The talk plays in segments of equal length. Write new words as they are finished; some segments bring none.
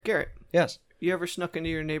Garrett. Yes. You ever snuck into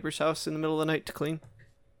your neighbor's house in the middle of the night to clean?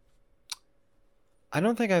 I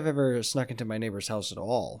don't think I've ever snuck into my neighbor's house at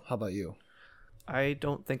all. How about you? I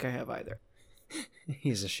don't think I have either.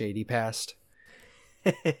 He's a shady past.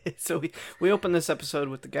 So we open this episode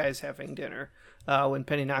with the guys having dinner when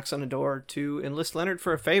Penny knocks on the door to enlist Leonard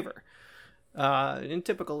for a favor. In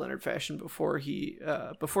typical Leonard fashion, before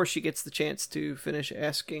she gets the chance to finish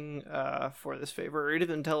asking for this favor or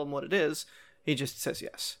even tell him what it is, he just says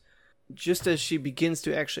yes. Just as she begins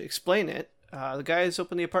to actually explain it, the guys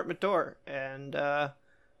open the apartment door, and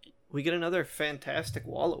we get another fantastic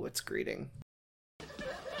Wallowitz greeting.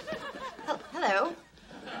 Hello.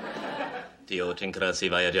 Ty очень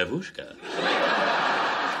красивая девушка.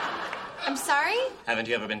 I'm sorry? Haven't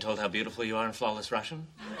you ever been told how beautiful you are in flawless Russian?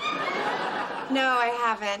 No, I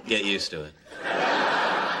haven't. Get used to it.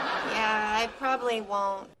 Yeah, I probably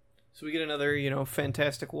won't. So we get another,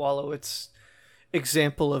 fantastic Wallowitz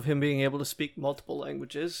example of him being able to speak multiple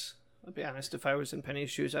languages. I'll be honest, if I was in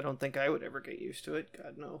Penny's shoes, I don't think I would ever get used to it.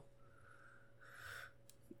 God, no.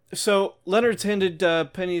 So, Leonard's handed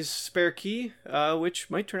Penny's spare key, which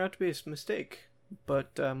might turn out to be a mistake,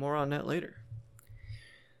 but more on that later.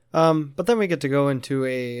 But then we get to go into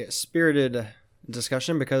a spirited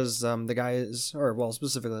discussion because the guys,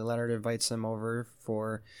 specifically Leonard, invites them over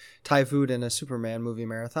for Thai food and a Superman movie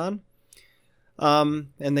marathon. And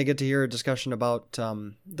they get to hear a discussion about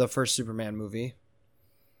the first Superman movie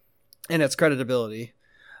and its creditability.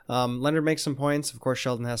 Leonard makes some points. Of course,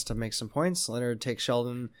 Sheldon has to make some points. Leonard takes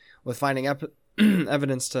Sheldon with finding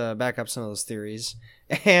evidence to back up some of those theories.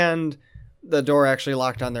 And the door actually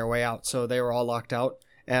locked on their way out, so they were all locked out.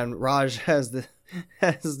 And Raj has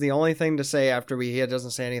the only thing to say after he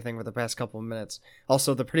doesn't say anything for the past couple of minutes.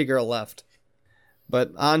 Also, the pretty girl left.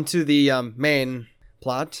 But on to the main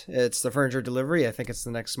plot. It's the furniture delivery. I think it's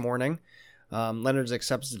the next morning. Leonard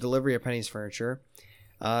accepts the delivery of Penny's furniture.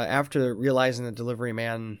 After realizing the delivery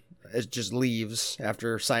man just leaves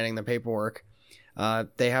after signing the paperwork,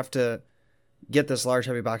 they have to get this large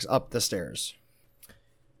heavy box up the stairs.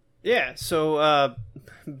 Yeah, so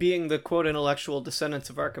being the quote intellectual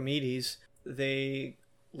descendants of Archimedes, they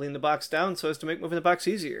lean the box down so as to make moving the box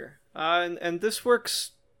easier. And this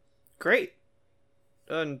works great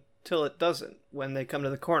until it doesn't when they come to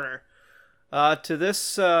the corner. To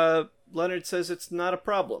this, Leonard says it's not a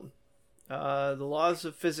problem. The laws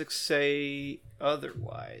of physics say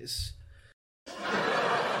otherwise.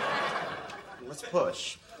 Let's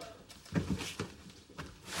push.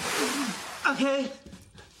 Okay.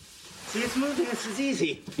 See, it's moving. This is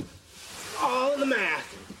easy. All in the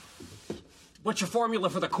math. What's your formula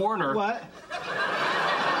for the corner? What?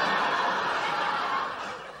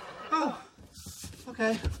 Oh.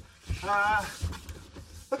 Okay.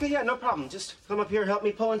 Okay, yeah, no problem. Just come up here and help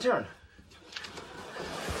me pull and turn.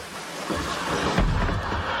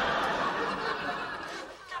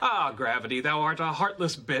 Ah, gravity, thou art a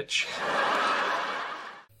heartless bitch.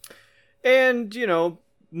 And,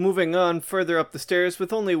 moving on further up the stairs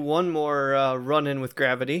with only one more run-in with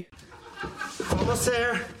gravity. Almost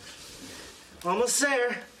there. Almost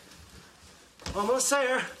there. Almost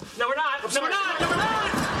there. No, we're not. No, we're not. No, we're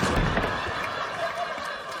not.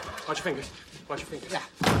 Watch your fingers. Watch your fingers. Yeah.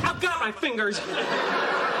 I've got my fingers.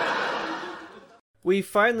 We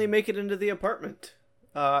finally make it into the apartment.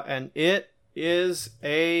 And it is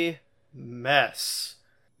a mess.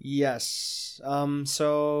 Yes.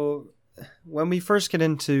 So when we first get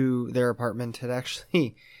into their apartment, it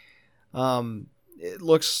actually it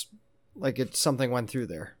looks like something went through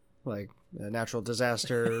there, like a natural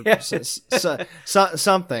disaster,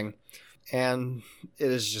 something, and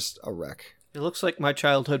it is just a wreck. It looks like my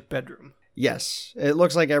childhood bedroom. Yes, it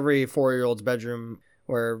looks like every 4-year-old's bedroom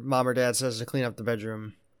where mom or dad says to clean up the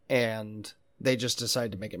bedroom, and they just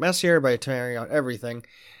decide to make it messier by tearing out everything,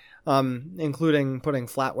 including putting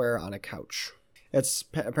flatware on a couch. It's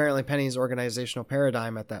apparently Penny's organizational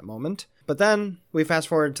paradigm at that moment. But then we fast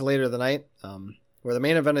forward to later the night, where the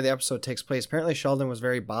main event of the episode takes place. Apparently Sheldon was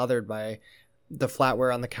very bothered by the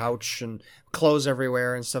flatware on the couch and clothes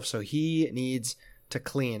everywhere and stuff, so he needs to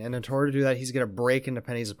clean. And in order to do that, he's going to break into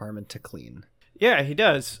Penny's apartment to clean. Yeah, he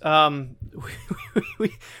does.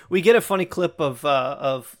 We get a funny clip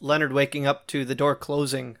of Leonard waking up to the door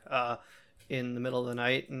closing in the middle of the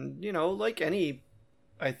night, and like any,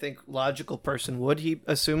 I think, logical person would, he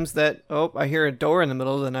assumes that, I hear a door in the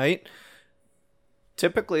middle of the night.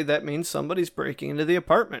 Typically, that means somebody's breaking into the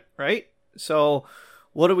apartment, right? So,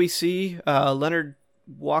 what do we see? Leonard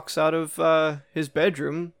walks out of his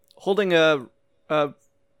bedroom holding a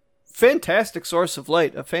fantastic source of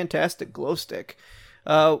light, a fantastic glow stick.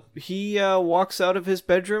 He walks out of his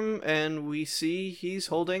bedroom, and we see he's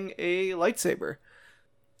holding a lightsaber.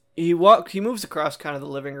 He moves across kind of the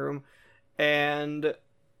living room, and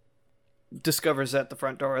discovers that the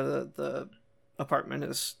front door of the apartment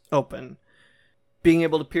is open. Being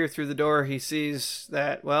able to peer through the door, he sees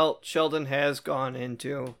that, well, Sheldon has gone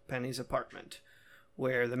into Penny's apartment,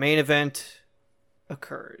 where the main event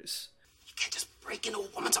occurs. You can't just break into a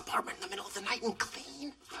woman's apartment in the middle of the night and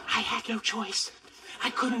clean. I had no choice.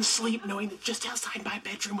 I couldn't sleep knowing that just outside my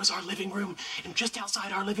bedroom was our living room, and just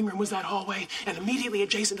outside our living room was that hallway, and immediately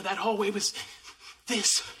adjacent to that hallway was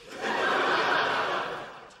this.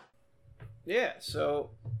 Yeah,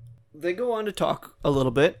 so they go on to talk a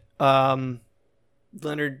little bit.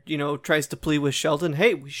 Leonard, tries to plead with Sheldon,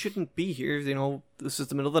 hey, we shouldn't be here. This is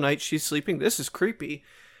the middle of the night. She's sleeping. This is creepy.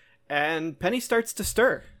 And Penny starts to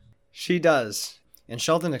stir. She does. And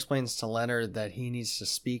Sheldon explains to Leonard that he needs to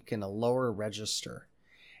speak in a lower register.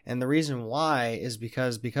 And the reason why is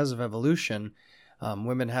because of evolution,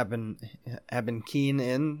 women have been keen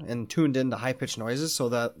in and tuned into high-pitched noises so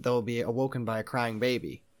that they'll be awoken by a crying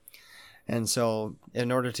baby. And so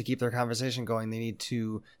in order to keep their conversation going, they need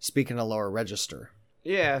to speak in a lower register.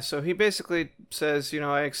 Yeah, so he basically says,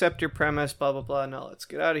 I accept your premise, blah, blah, blah, now let's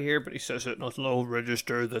get out of here. But he says it in a low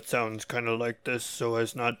register that sounds kind of like this so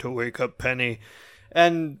as not to wake up Penny.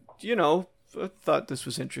 And, I thought this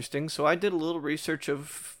was interesting, so I did a little research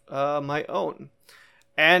of my own.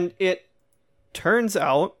 And it turns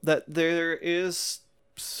out that there is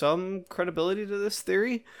some credibility to this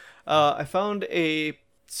theory. I found a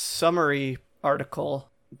summary article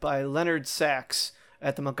by Leonard Sachs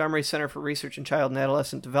at the Montgomery Center for Research in Child and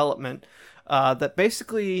Adolescent Development that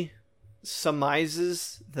basically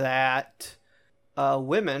surmises that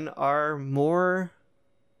women are more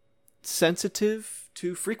sensitive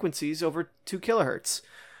to frequencies over 2 kilohertz.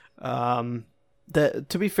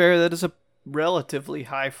 To be fair, that is a relatively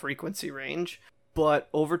high frequency range, but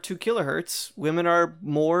over 2 kilohertz, women are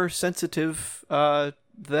more sensitive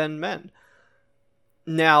than men.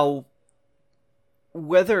 Now,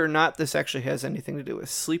 whether or not this actually has anything to do with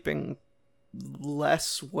sleeping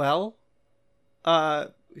less well,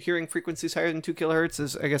 hearing frequencies higher than 2 kilohertz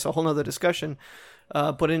is, I guess, a whole nother discussion.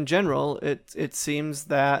 But in general, it seems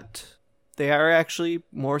that they are actually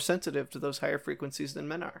more sensitive to those higher frequencies than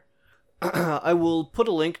men are. I will put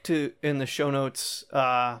a link in the show notes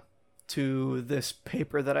to this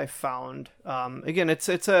paper that I found. Again, it's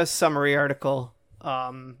a summary article.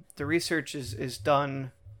 The research is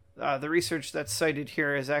done. The research that's cited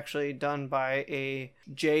here is actually done by a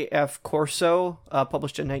J.F. Corso,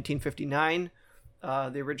 published in 1959.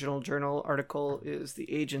 The original journal article is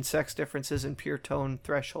The Age and Sex Differences in Pure Tone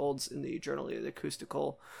Thresholds in the Journal of the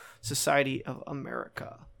Acoustical Society of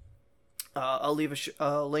America. I'll leave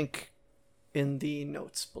a link in the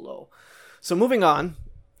notes below. So moving on,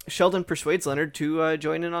 Sheldon persuades Leonard to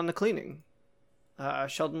join in on the cleaning.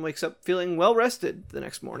 Sheldon wakes up feeling well rested the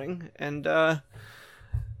next morning, and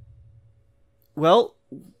well,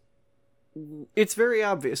 it's very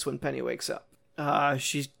obvious when Penny wakes up.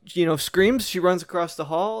 She, screams. She runs across the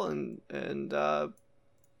hall, and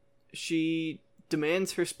she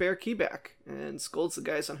demands her spare key back and scolds the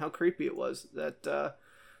guys on how creepy it was that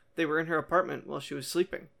they were in her apartment while she was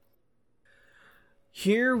sleeping.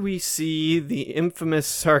 Here we see the infamous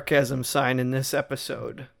sarcasm sign in this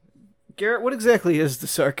episode. Garrett, what exactly is the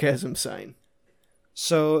sarcasm sign?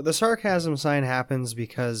 So the sarcasm sign happens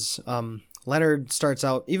because Leonard starts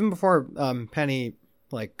out, even before Penny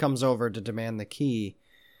comes over to demand the key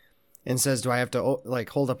and says, do I have to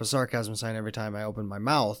hold up a sarcasm sign every time I open my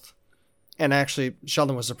mouth? And actually,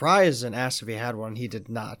 Sheldon was surprised and asked if he had one. He did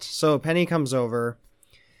not. So Penny comes over,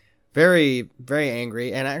 very, very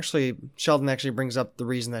angry, and actually, Sheldon actually brings up the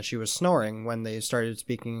reason that she was snoring when they started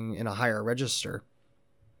speaking in a higher register.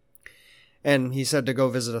 And he said to go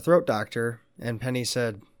visit a throat doctor, and Penny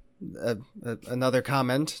said another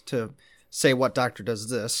comment to say, what doctor does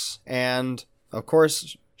this? And, of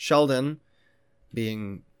course, Sheldon,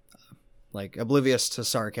 being oblivious to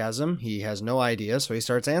sarcasm, he has no idea, so he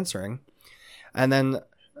starts answering. And then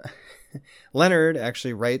Leonard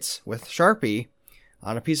actually writes with Sharpie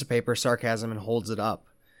on a piece of paper sarcasm and holds it up.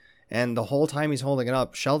 And the whole time he's holding it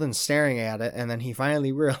up, Sheldon's staring at it, and then he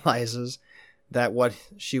finally realizes that what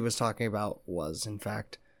she was talking about was, in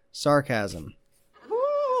fact, sarcasm.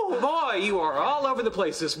 Ooh, boy, you are all over the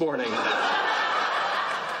place this morning. I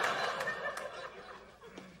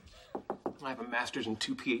have a master's and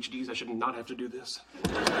 2 PhDs. I should not have to do this.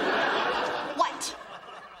 What?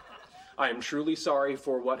 I am truly sorry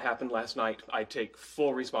for what happened last night. I take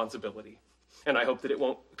full responsibility. And I hope that it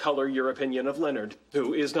won't color your opinion of Leonard,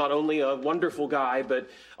 who is not only a wonderful guy, but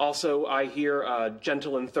also, I hear, a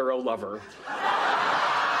gentle and thorough lover.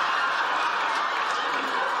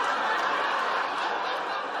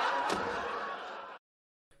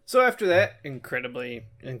 So after that incredibly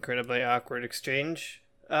awkward exchange,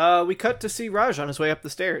 we cut to see Raj on his way up the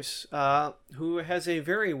stairs, who has a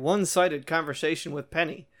very one-sided conversation with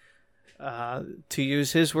Penny. To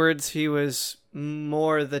use his words, he was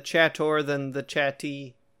more the chattor than the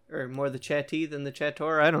chatty, or more the chatty than the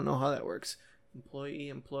chattor. I don't know how that works. Employee,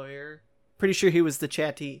 employer. Pretty sure he was the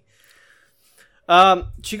chatty.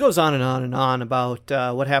 She goes on and on and on about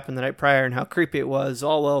what happened the night prior and how creepy it was.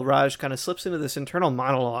 All while Raj kind of slips into this internal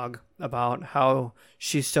monologue about how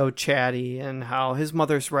she's so chatty and how his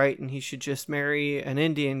mother's right and he should just marry an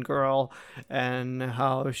Indian girl and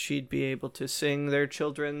how she'd be able to sing their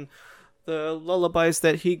children the lullabies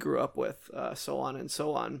that he grew up with, so on and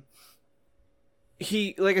so on.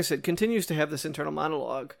 He, like I said, continues to have this internal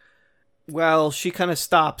monologue while she kind of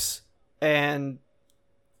stops and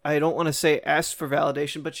I don't want to say asks for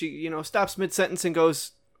validation, but she, stops mid-sentence and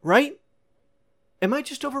goes, right? Am I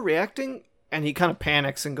just overreacting? And he kind of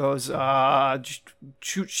panics and goes,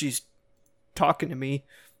 shoot, she's talking to me.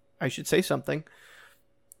 I should say something.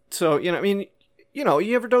 So,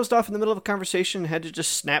 you ever dozed off in the middle of a conversation and had to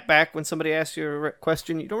just snap back when somebody asks you a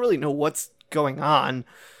question? You don't really know what's going on,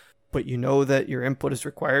 but you know that your input is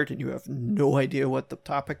required and you have no idea what the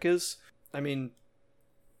topic is. I mean,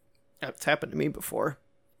 that's happened to me before.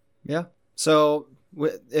 Yeah. So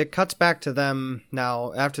it cuts back to them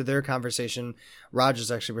now after their conversation. Raj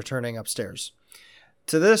is actually returning upstairs.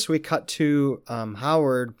 To this, we cut to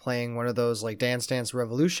Howard playing one of those like Dance Dance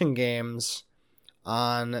Revolution games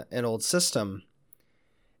on an old system.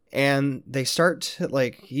 And they start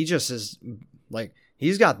to, he just is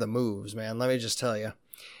he's got the moves, man. Let me just tell you.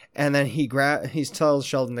 And then he tells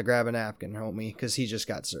Sheldon to grab a napkin, help me, because he just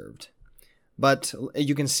got served. But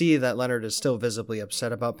you can see that Leonard is still visibly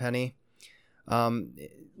upset about Penny. And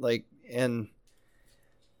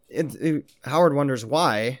Howard wonders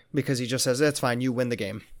why, because he just says, "It's fine, you win the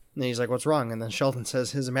game." And he's like, "What's wrong?" And then Sheldon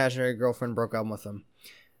says his imaginary girlfriend broke up with him.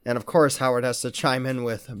 And of course, Howard has to chime in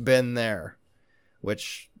with, "Been there,"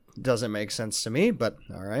 which doesn't make sense to me, but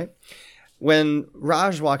all right. When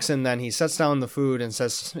Raj walks in, then he sets down the food and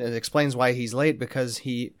explains why he's late, because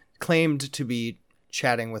he claimed to be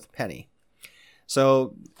chatting with Penny.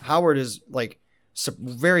 So Howard is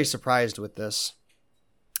very surprised with this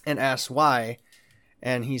and asks why.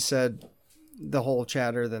 And he said the whole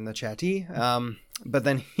chatter than the chatty. But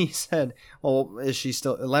then he said, well, is she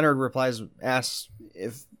still... Leonard asks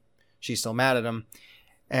if she's still mad at him.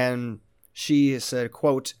 And she said,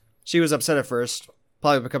 quote, "She was upset at first,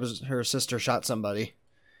 probably because her sister shot somebody.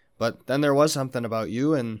 But then there was something about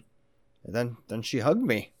you, and then she hugged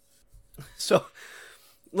me." So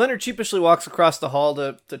Leonard sheepishly walks across the hall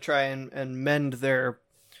to try and mend their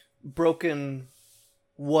broken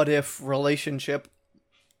what-if relationship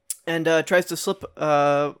and tries to slip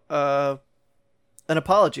an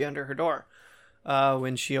apology under her door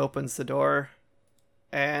when she opens the door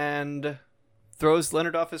and throws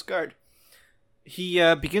Leonard off his guard. He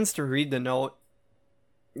begins to read the note,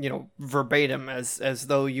 verbatim, as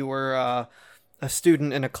though you were a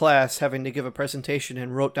student in a class having to give a presentation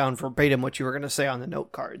and wrote down verbatim what you were going to say on the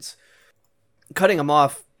note cards. Cutting him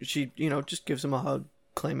off, she, just gives him a hug,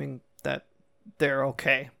 claiming that they're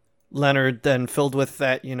okay. Leonard, then filled with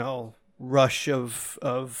that, rush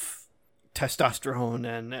of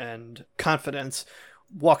testosterone and confidence,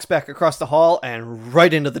 walks back across the hall and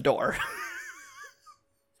right into the door.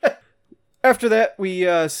 After that, we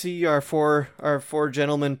see our four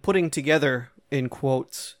gentlemen putting together, in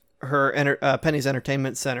quotes, Penny's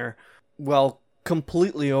entertainment center, while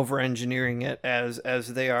completely over-engineering it as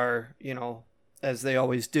they are, as they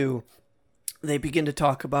always do. They begin to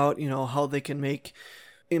talk about, how they can make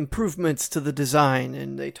improvements to the design,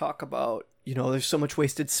 and they talk about, there's so much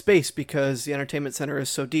wasted space because the entertainment center is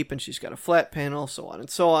so deep and she's got a flat panel, so on and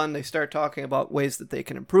so on. They start talking about ways that they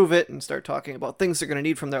can improve it and start talking about things they're going to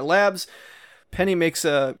need from their labs. Penny makes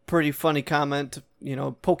a pretty funny comment,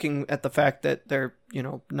 poking at the fact that they're,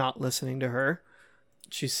 not listening to her.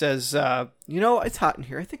 She says, it's hot in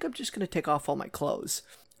here. I think I'm just going to take off all my clothes.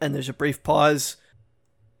 And there's a brief pause.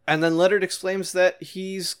 And then Leonard exclaims that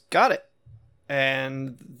he's got it.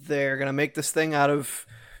 And they're going to make this thing out of,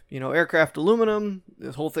 aircraft aluminum.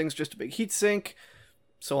 This whole thing's just a big heat sink.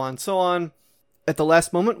 So on, so on. At the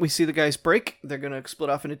last moment, we see the guys break. They're going to split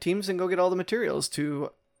off into teams and go get all the materials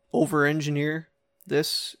to over-engineer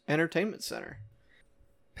this entertainment center.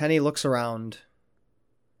 Penny looks around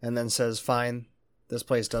and then says, "Fine, this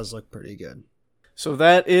place does look pretty good." So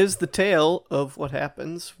that is the tale of what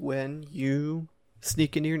happens when you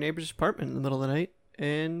sneak into your neighbor's apartment in the middle of the night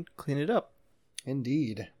and clean it up.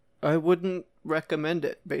 Indeed. I wouldn't recommend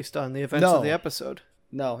it based on the events of the episode.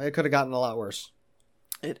 No, it could have gotten a lot worse.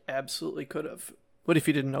 It absolutely could have. What if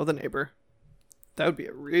you didn't know the neighbor? That would be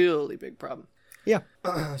a really big problem. Yeah.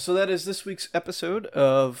 So that is this week's episode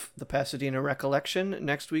of the Pasadena Recollection.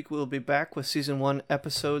 Next week we'll be back with Season 1,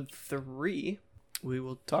 Episode 3. We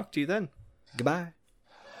will talk to you then. Goodbye.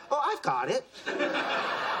 Oh, I've got it.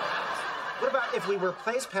 What about if we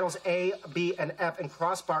replace panels A, B, and F and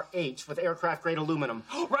crossbar H with aircraft-grade aluminum?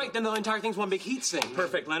 Right, then the entire thing's one big heat sink.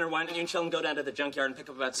 Perfect, Leonard. Why don't you and Sheldon go down to the junkyard and pick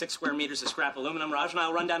up about 6 square meters of scrap aluminum? Raj and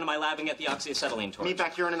I'll run down to my lab and get the oxyacetylene torch. Meet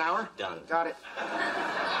back here in an hour? Done. Got it.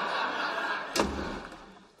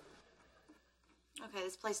 Okay,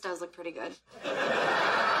 this place does look pretty good.